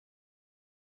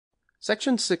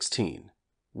Section 16.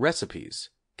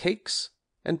 Recipes, Cakes,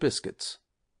 and Biscuits.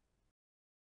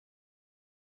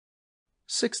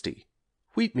 60.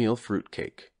 Wheatmeal Fruit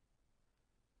Cake.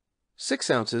 6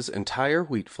 ounces entire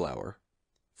wheat flour,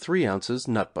 3 ounces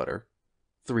nut butter,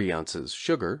 3 ounces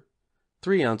sugar,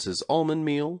 3 ounces almond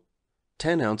meal,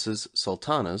 10 ounces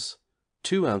sultanas,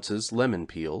 2 ounces lemon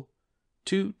peel,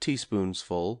 2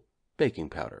 teaspoonsful baking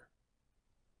powder.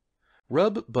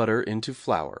 Rub butter into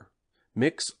flour.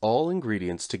 Mix all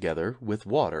ingredients together with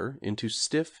water into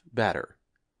stiff batter.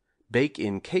 Bake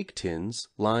in cake tins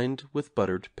lined with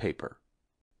buttered paper.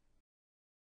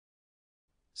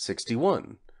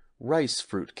 61. Rice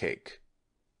Fruit Cake.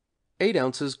 8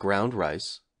 ounces ground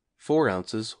rice, 4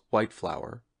 ounces white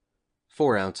flour,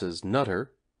 4 ounces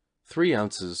nutter, 3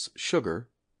 ounces sugar,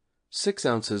 6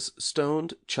 ounces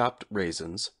stoned chopped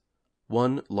raisins,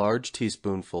 1 large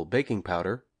teaspoonful baking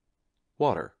powder,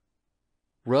 water.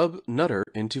 Rub nutter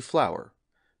into flour.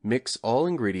 Mix all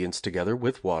ingredients together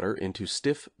with water into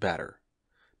stiff batter.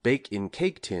 Bake in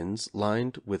cake tins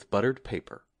lined with buttered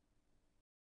paper.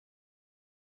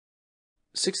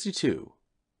 62.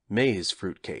 Maize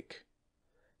Fruit Cake.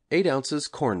 8 ounces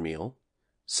cornmeal,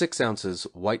 6 ounces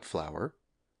white flour,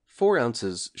 4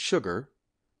 ounces sugar,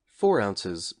 4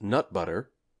 ounces nut butter,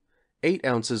 8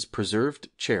 ounces preserved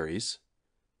cherries,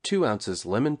 2 ounces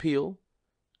lemon peel,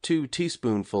 2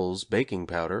 teaspoonfuls baking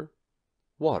powder,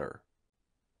 water.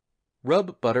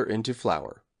 Rub butter into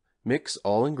flour. Mix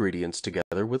all ingredients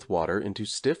together with water into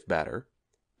stiff batter.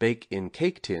 Bake in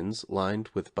cake tins lined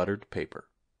with buttered paper.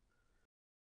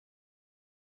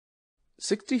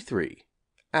 63.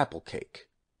 Apple Cake.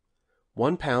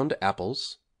 1 pound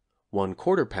apples,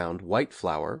 1/4 pound white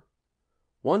flour,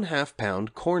 1/2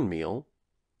 pound cornmeal,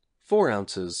 4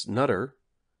 ounces nutter,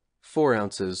 4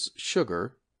 ounces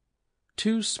sugar,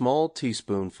 2 small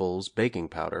teaspoonfuls baking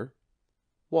powder,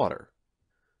 water.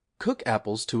 Cook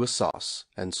apples to a sauce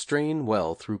and strain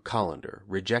well through colander,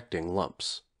 rejecting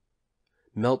lumps.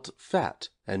 Melt fat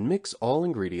and mix all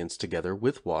ingredients together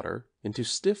with water into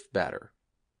stiff batter.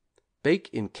 Bake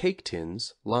in cake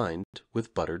tins lined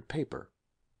with buttered paper.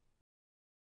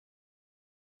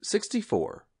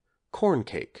 64. Corn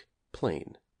Cake,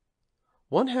 plain.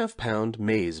 1/2 pound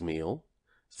maize meal,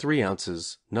 3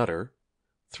 ounces nutter,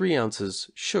 3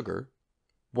 ounces sugar,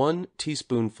 1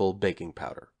 teaspoonful baking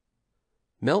powder.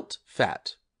 Melt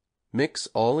fat. Mix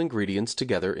all ingredients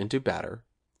together into batter.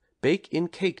 Bake in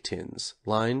cake tins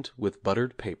lined with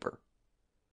buttered paper.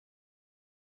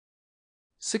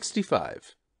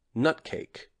 65. Nut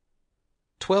Cake.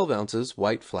 12 ounces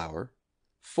white flour,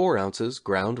 4 ounces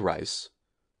ground rice,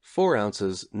 4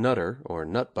 ounces nutter or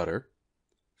nut butter,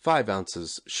 5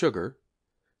 ounces sugar,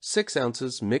 6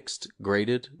 ounces mixed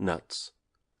grated nuts,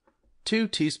 2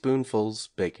 teaspoonfuls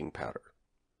baking powder.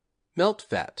 Melt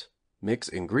fat. Mix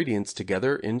ingredients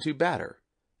together into batter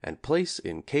and place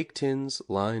in cake tins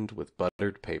lined with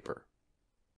buttered paper.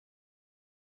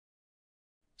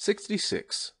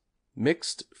 66.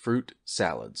 Mixed Fruit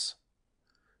Salads.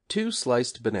 2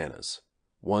 sliced bananas,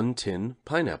 1 tin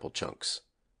pineapple chunks,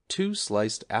 2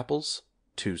 sliced apples,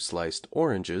 2 sliced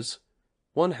oranges,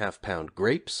 1/2 pound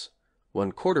grapes,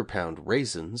 1/4 pound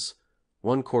raisins,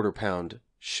 1/4 pound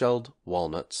shelled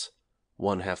walnuts,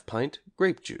 1/2 pint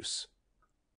grape juice.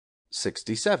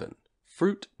 67.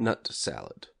 Fruit Nut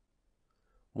Salad.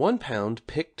 1 pound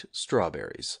picked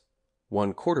strawberries,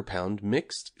 1/4 pound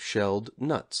mixed shelled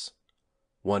nuts,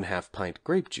 1/2 pint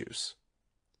grape juice.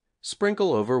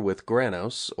 Sprinkle over with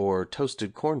granose or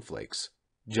toasted cornflakes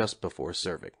just before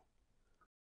serving.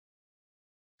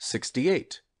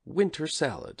 68. Winter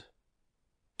Salad.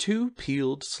 2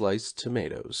 peeled sliced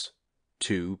tomatoes,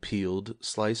 2 peeled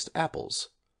sliced apples,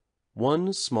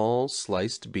 1 small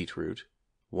sliced beetroot,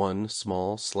 1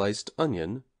 small sliced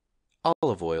onion,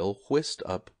 olive oil whisked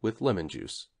up with lemon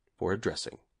juice for a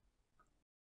dressing.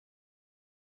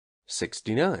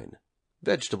 69.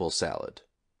 Vegetable Salad.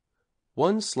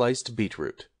 1 sliced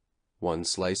beetroot, 1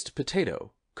 sliced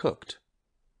potato, cooked,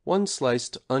 1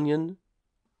 sliced onion,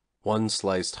 1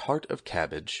 sliced heart of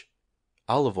cabbage,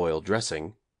 olive oil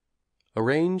dressing.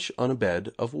 Arrange on a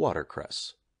bed of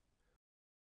watercress.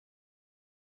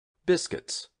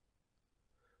 Biscuits.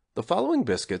 The following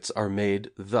biscuits are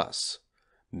made thus: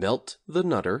 melt the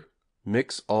nutter,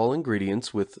 mix all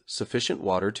ingredients with sufficient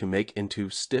water to make into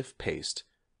stiff paste,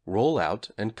 roll out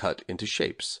and cut into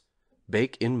shapes.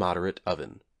 Bake in moderate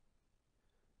oven.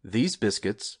 These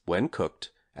biscuits, when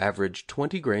cooked, average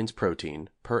 20 grains protein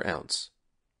per ounce.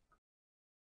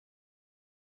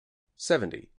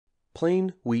 70.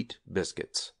 Plain Wheat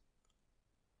Biscuits.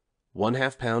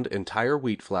 1/2 pound entire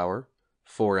wheat flour,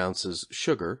 4 ounces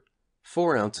sugar,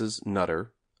 4 ounces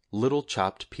nutter, little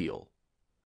chopped peel.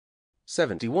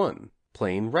 71.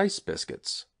 Plain rice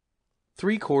biscuits.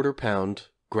 3/4 pound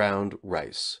ground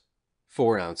rice,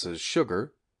 4 ounces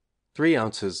sugar, 3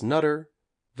 ounces Nutter,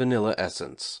 vanilla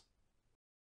essence.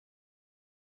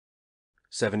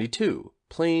 72.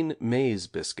 Plain maize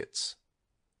biscuits.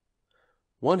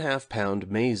 1/2 pound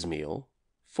maize meal,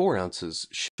 4 ounces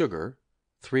sugar,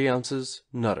 3 ounces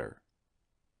Nutter.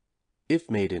 If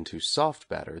made into soft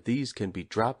batter, these can be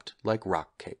dropped like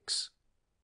rock cakes.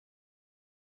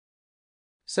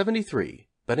 73.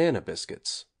 Banana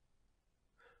biscuits.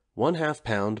 1/2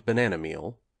 pound banana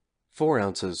meal, 4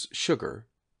 ounces sugar,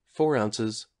 4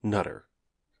 ounces Nutter.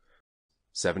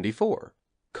 74.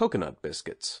 Coconut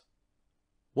biscuits.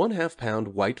 1/2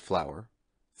 pound white flour,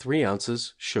 3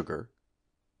 ounces sugar,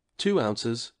 2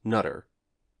 ounces Nutter,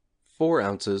 4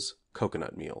 ounces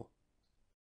coconut meal.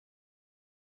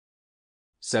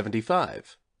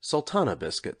 75. Sultana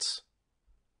biscuits.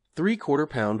 3/4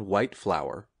 pound white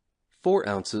flour, 4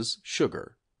 ounces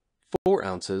sugar, 4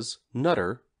 ounces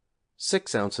Nutter,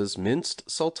 6 ounces minced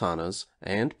sultanas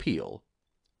and peel,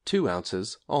 2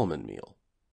 ounces almond meal.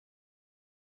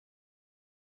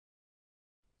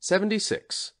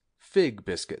 76. Fig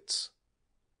biscuits.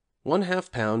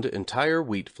 1/2 pound entire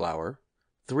wheat flour,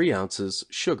 3 ounces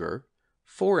sugar,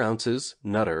 4 ounces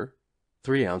Nutter,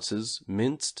 3 ounces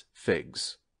minced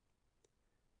figs.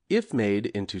 If made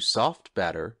into soft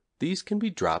batter, these can be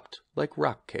dropped like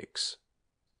rock cakes.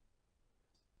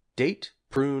 Date,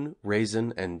 prune,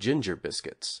 raisin, and ginger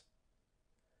biscuits.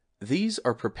 These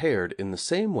are prepared in the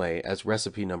same way as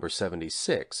recipe number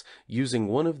 76, using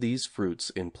one of these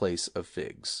fruits in place of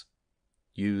figs.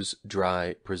 Use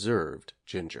dry, preserved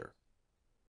ginger.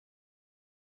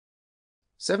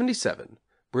 77.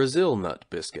 Brazil nut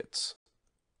biscuits.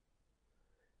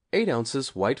 8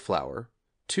 ounces white flour,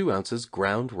 2 ounces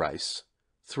ground rice,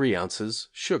 3 ounces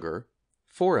sugar,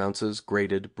 4 ounces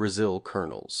grated Brazil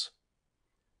kernels.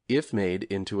 If made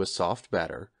into a soft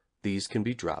batter, these can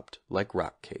be dropped like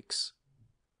rock cakes.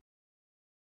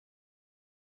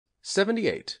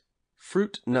 78.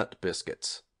 Fruit nut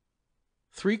biscuits.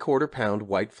 3/4 pound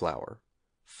white flour,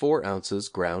 4 ounces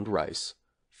ground rice,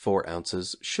 4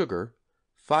 ounces sugar,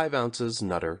 5 ounces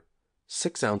Nutter,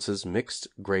 6 ounces mixed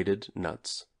grated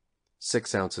nuts,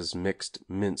 6 ounces mixed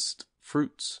minced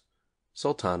fruits,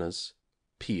 sultanas,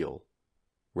 peel,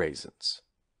 raisins.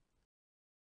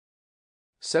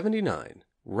 79.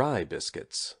 Rye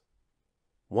biscuits.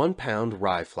 1 pound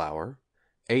rye flour,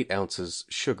 8 ounces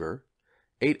sugar,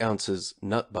 8 ounces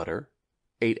nut butter,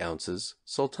 8 ounces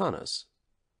sultanas.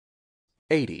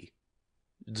 80.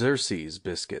 Xerces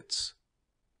biscuits.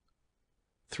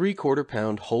 3/4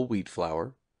 pound whole wheat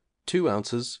flour, 2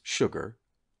 ounces sugar,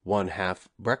 1/2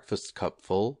 breakfast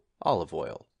cupful olive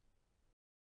oil.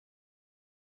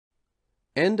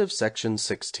 End of section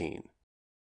 16.